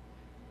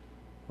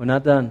 We're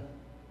not done.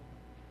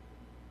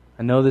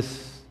 I know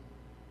this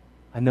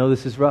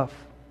is rough.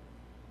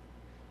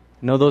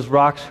 I know those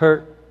rocks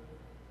hurt.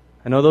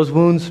 I know those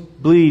wounds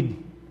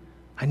bleed.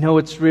 I know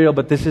it's real,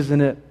 but this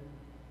isn't it.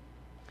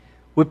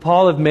 Would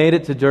Paul have made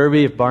it to Derbe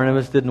if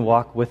Barnabas didn't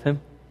walk with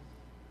him?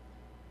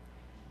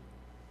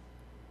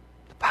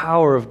 The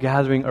power of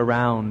gathering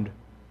around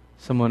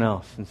someone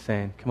else and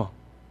saying, come on.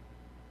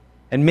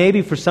 And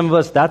maybe for some of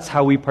us, that's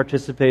how we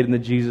participate in the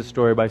Jesus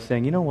story, by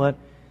saying, you know what?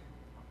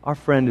 Our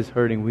friend is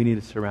hurting. We need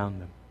to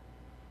surround them.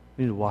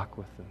 We need to walk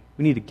with them.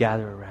 We need to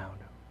gather around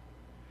them.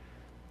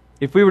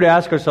 If we were to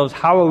ask ourselves,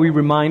 how are we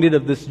reminded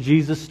of this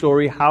Jesus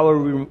story? How are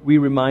we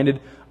reminded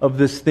of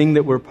this thing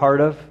that we're part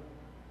of?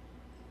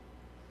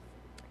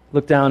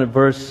 Look down at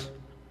verse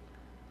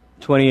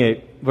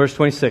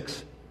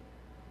 26.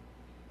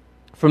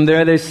 From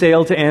there they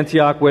sailed to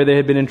Antioch, where they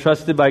had been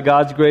entrusted by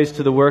God's grace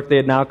to the work they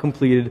had now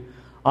completed.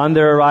 On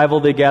their arrival,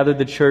 they gathered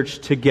the church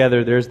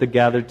together. There's the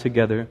gathered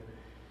together.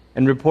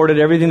 and reported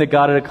everything that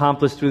God had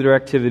accomplished through their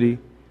activity,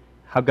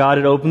 how God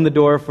had opened the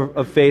door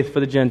of faith for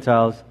the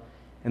Gentiles,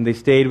 and they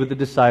stayed with the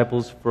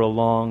disciples for a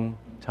long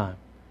time.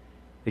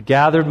 They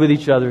gathered with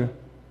each other,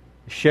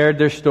 they shared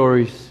their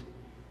stories,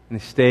 and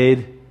they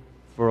stayed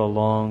for a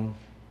long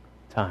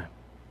time.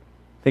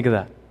 Think of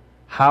that.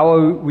 How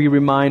are we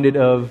reminded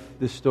of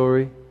this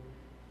story?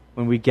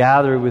 When we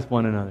gather with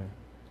one another,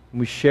 when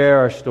we share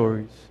our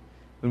stories,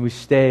 when we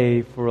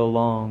stay for a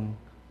long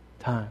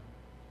time.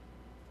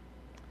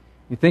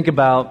 You think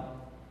about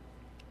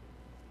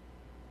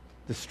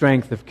the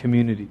strength of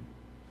community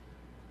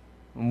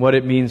and what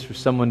it means for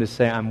someone to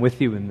say, I'm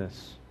with you in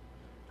this.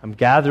 I'm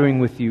gathering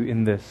with you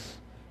in this.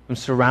 I'm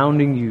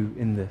surrounding you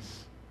in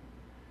this.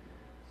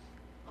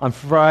 On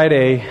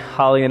Friday,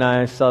 Holly and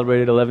I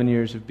celebrated 11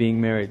 years of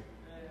being married.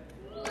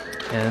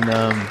 And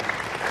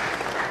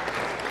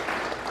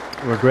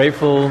we're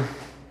grateful,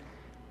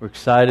 we're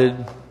excited,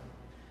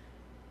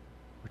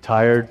 we're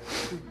tired.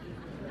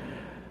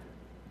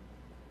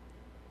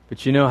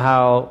 But you know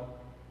how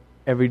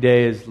every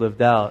day is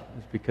lived out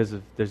is because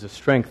there's a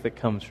strength that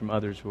comes from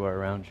others who are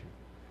around you.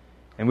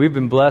 And we've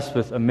been blessed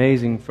with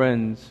amazing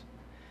friends.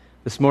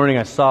 This morning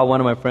I saw one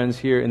of my friends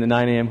here in the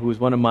 9 a.m. who was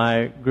one of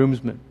my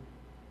groomsmen.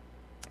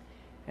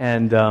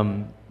 And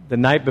the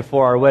night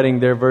before our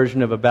wedding, their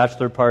version of a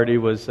bachelor party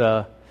was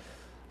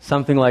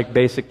something like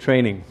basic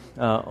training,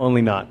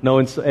 only not. No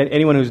one's,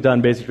 anyone who's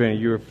done basic training,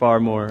 you're far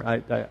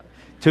more.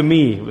 To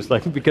me, it was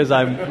like because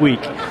I'm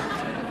weak.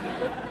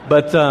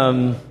 But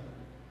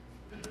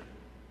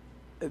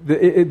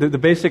the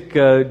basic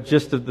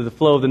gist of the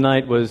flow of the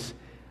night was,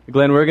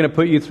 Glenn, we're going to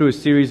put you through a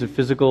series of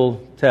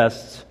physical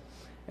tests,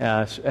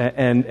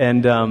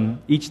 and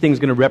each thing's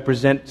going to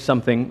represent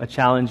something, a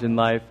challenge in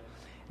life.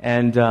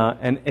 And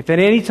if at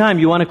any time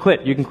you want to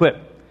quit, you can quit.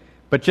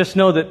 But just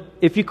know that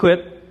if you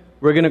quit,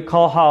 we're going to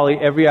call Holly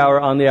every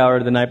hour on the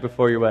hour the night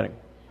before your wedding.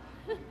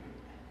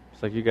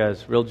 It's like you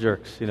guys, real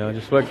jerks,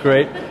 just what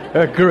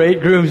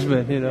great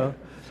groomsmen,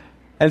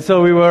 And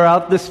so we were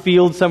out this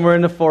field somewhere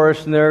in the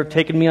forest, and they're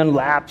taking me on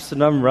laps,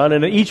 and I'm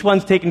running. And each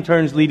one's taking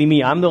turns leading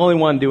me. I'm the only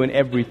one doing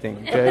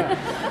everything, okay?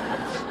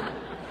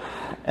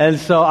 And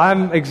so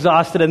I'm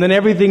exhausted, and then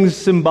everything's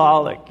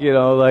symbolic,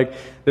 like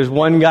there's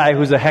one guy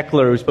who's a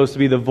heckler who's supposed to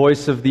be the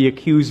voice of the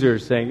accuser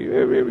saying,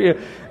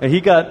 and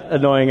he got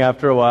annoying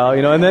after a while,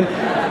 and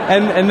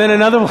then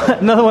another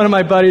one of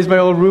my buddies, my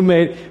old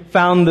roommate,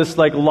 found this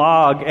like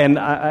log,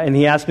 and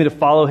he asked me to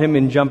follow him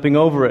in jumping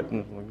over it,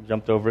 and we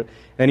jumped over it,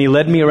 and he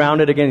led me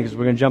around it again because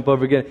we're going to jump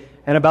over again,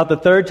 and about the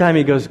third time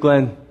he goes,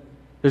 Glenn,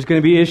 there's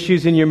going to be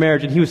issues in your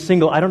marriage. And he was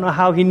single. I don't know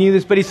how he knew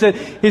this, but he said,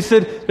 there's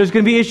going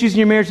to be issues in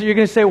your marriage that you're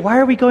going to say, why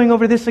are we going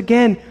over this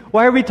again?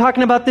 Why are we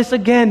talking about this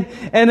again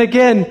and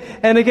again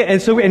and again?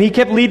 And he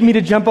kept leading me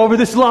to jump over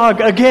this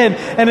log again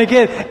and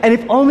again. And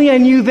if only I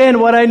knew then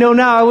what I know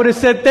now, I would have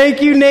said,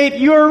 thank you,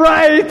 Nate. You're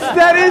right.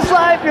 That is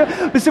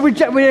life. So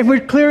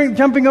we're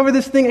jumping over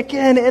this thing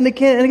again and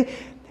again and again.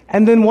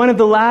 And then one of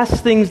the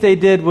last things they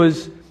did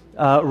was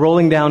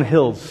rolling down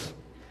hills.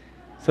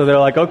 So they're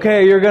like,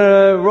 okay, you're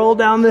going to roll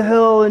down the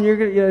hill, and you're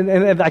going to,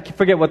 and I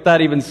forget what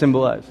that even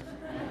symbolized.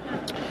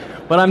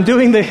 But I'm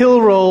doing the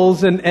hill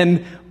rolls,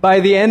 and by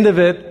the end of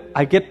it,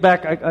 I get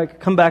back, I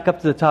come back up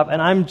to the top, and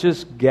I'm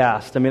just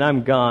gassed. I mean,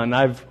 I'm gone.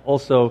 I've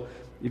also,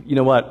 you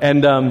know what,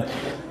 and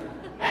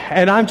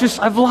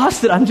I've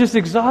lost it. I'm just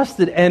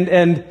exhausted,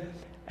 and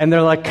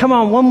they're like, come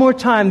on, one more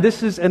time.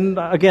 This is, and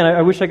again,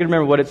 I wish I could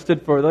remember what it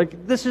stood for. They're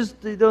like, this is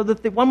the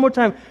thing. One more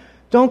time.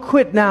 Don't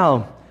quit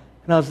now.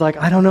 And I was like,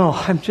 I don't know.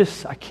 I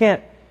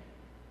can't.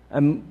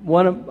 And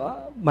one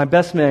of my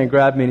best man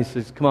grabbed me and he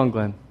says, come on,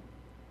 Glenn.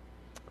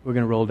 We're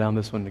going to roll down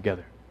this one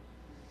together.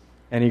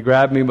 And he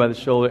grabbed me by the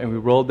shoulder and we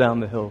rolled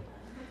down the hill.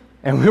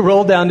 And we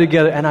rolled down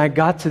together and I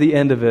got to the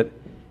end of it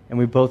and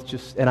we both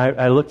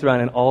I looked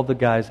around and all the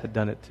guys had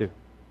done it too.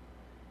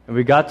 And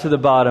we got to the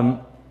bottom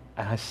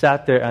and I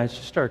sat there and I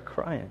just started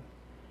crying.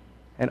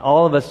 And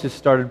all of us just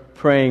started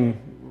praying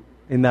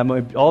in that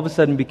moment. All of a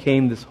sudden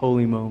became this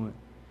holy moment.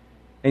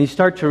 And you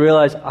start to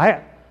realize,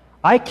 I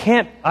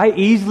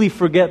easily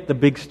forget the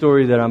big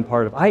story that I'm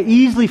part of. I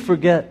easily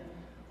forget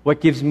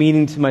what gives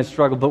meaning to my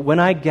struggle. But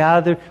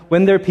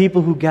when there are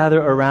people who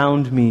gather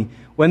around me,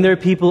 when there are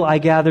people I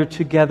gather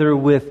together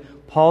with,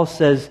 Paul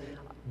says,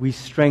 we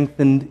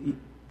strengthened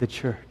the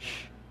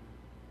church.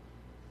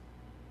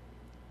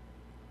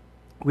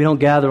 We don't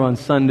gather on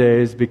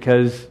Sundays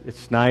because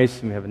it's nice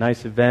and we have a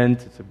nice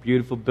event, it's a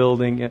beautiful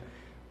building.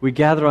 We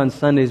gather on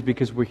Sundays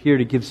because we're here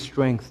to give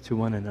strength to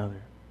one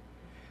another.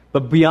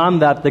 But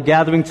beyond that, the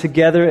gathering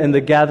together and the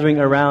gathering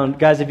around.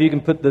 Guys, if you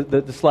can put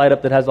the slide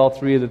up that has all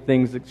three of the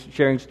things,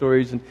 sharing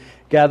stories and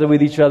gather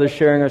with each other,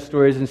 sharing our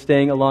stories and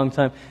staying a long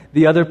time.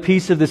 The other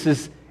piece of this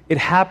is it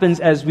happens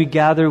as we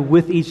gather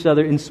with each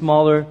other in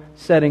smaller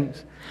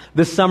settings.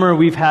 This summer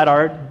we've had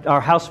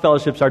our house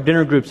fellowships, our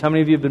dinner groups. How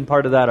many of you have been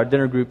part of that, our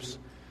dinner groups?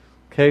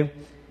 Okay.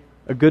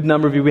 A good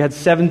number of you. We had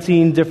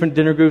 17 different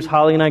dinner groups.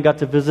 Holly and I got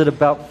to visit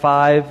about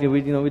 5.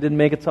 We didn't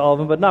make it to all of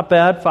them, but not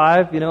bad.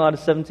 5, out of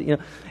 17.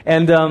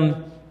 And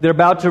they're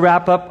about to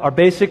wrap up.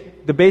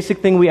 The basic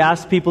thing we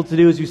asked people to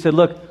do is we said,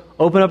 look,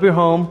 open up your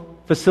home,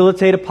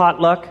 facilitate a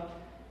potluck.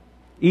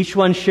 Each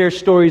one share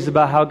stories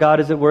about how God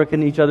is at work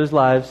in each other's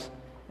lives,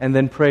 and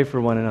then pray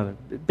for one another.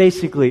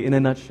 Basically, in a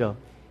nutshell.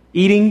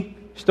 Eating,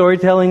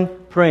 storytelling,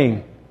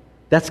 praying.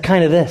 That's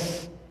kind of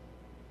this.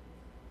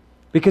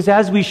 Because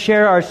as we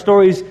share our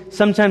stories,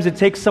 sometimes it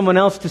takes someone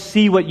else to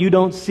see what you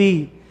don't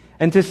see.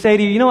 And to say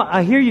to you,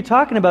 I hear you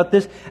talking about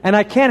this, and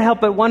I can't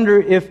help but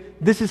wonder if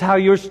this is how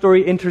your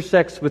story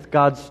intersects with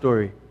God's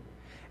story.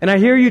 And I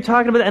hear you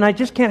talking about it, and I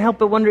just can't help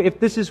but wonder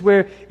if this is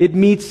where it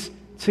meets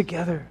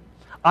together.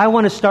 I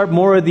want to start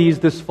more of these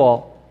this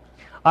fall.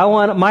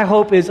 My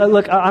hope is,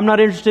 look, I'm not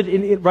interested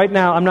in, right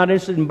now, I'm not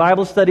interested in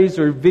Bible studies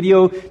or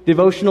video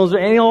devotionals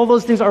or all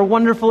those things are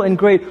wonderful and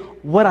great.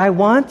 What I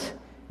want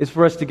is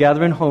for us to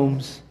gather in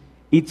homes,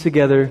 eat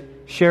together,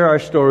 share our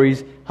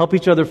stories, help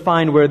each other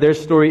find where their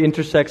story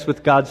intersects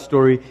with God's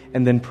story,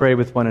 and then pray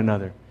with one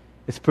another.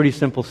 It's pretty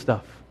simple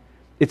stuff.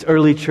 It's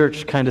early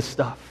church kind of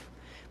stuff.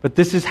 But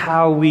this is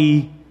how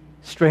we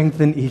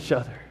strengthen each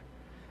other.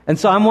 And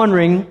so I'm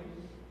wondering,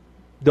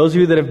 those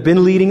of you that have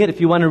been leading it,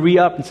 if you want to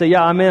re-up and say,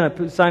 yeah, I'm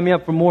in, sign me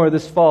up for more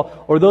this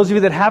fall. Or those of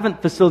you that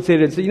haven't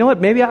facilitated it and say, you know what,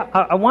 maybe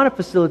I want to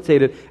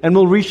facilitate it. And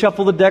we'll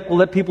reshuffle the deck. We'll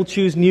let people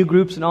choose new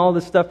groups and all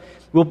this stuff.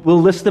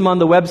 We'll list them on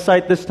the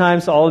website this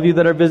time, so all of you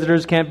that are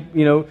visitors can't,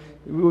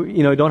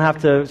 don't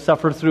have to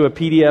suffer through a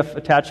PDF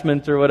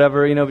attachment or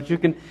whatever,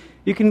 but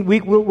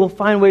we'll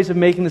find ways of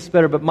making this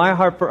better. But my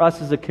heart for us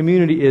as a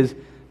community is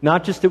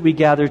not just that we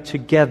gather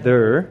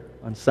together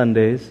on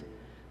Sundays,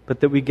 but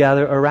that we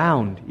gather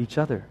around each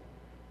other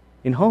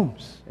in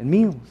homes and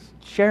meals,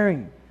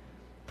 sharing,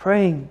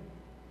 praying.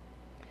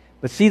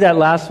 But see that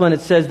last one,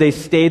 it says they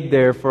stayed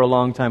there for a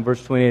long time,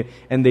 verse 28,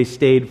 and they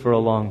stayed for a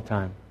long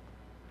time.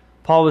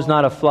 Paul was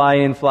not a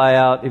fly-in,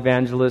 fly-out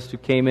evangelist who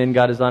came in,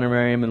 got his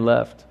honorarium, and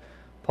left.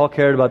 Paul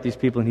cared about these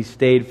people, and he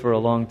stayed for a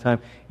long time.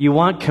 You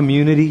want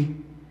community?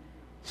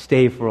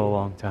 Stay for a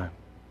long time.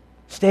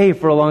 Stay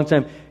for a long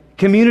time.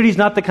 Community is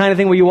not the kind of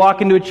thing where you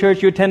walk into a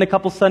church, you attend a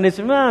couple Sundays,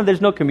 and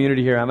there's no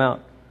community here, I'm out.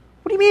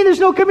 What do you mean there's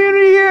no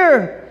community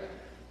here?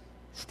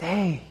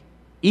 Stay.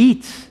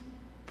 Eat.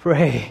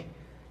 Pray.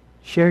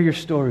 Share your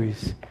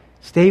stories.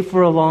 Stay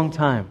for a long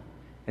time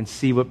and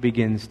see what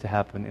begins to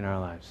happen in our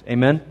lives.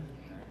 Amen?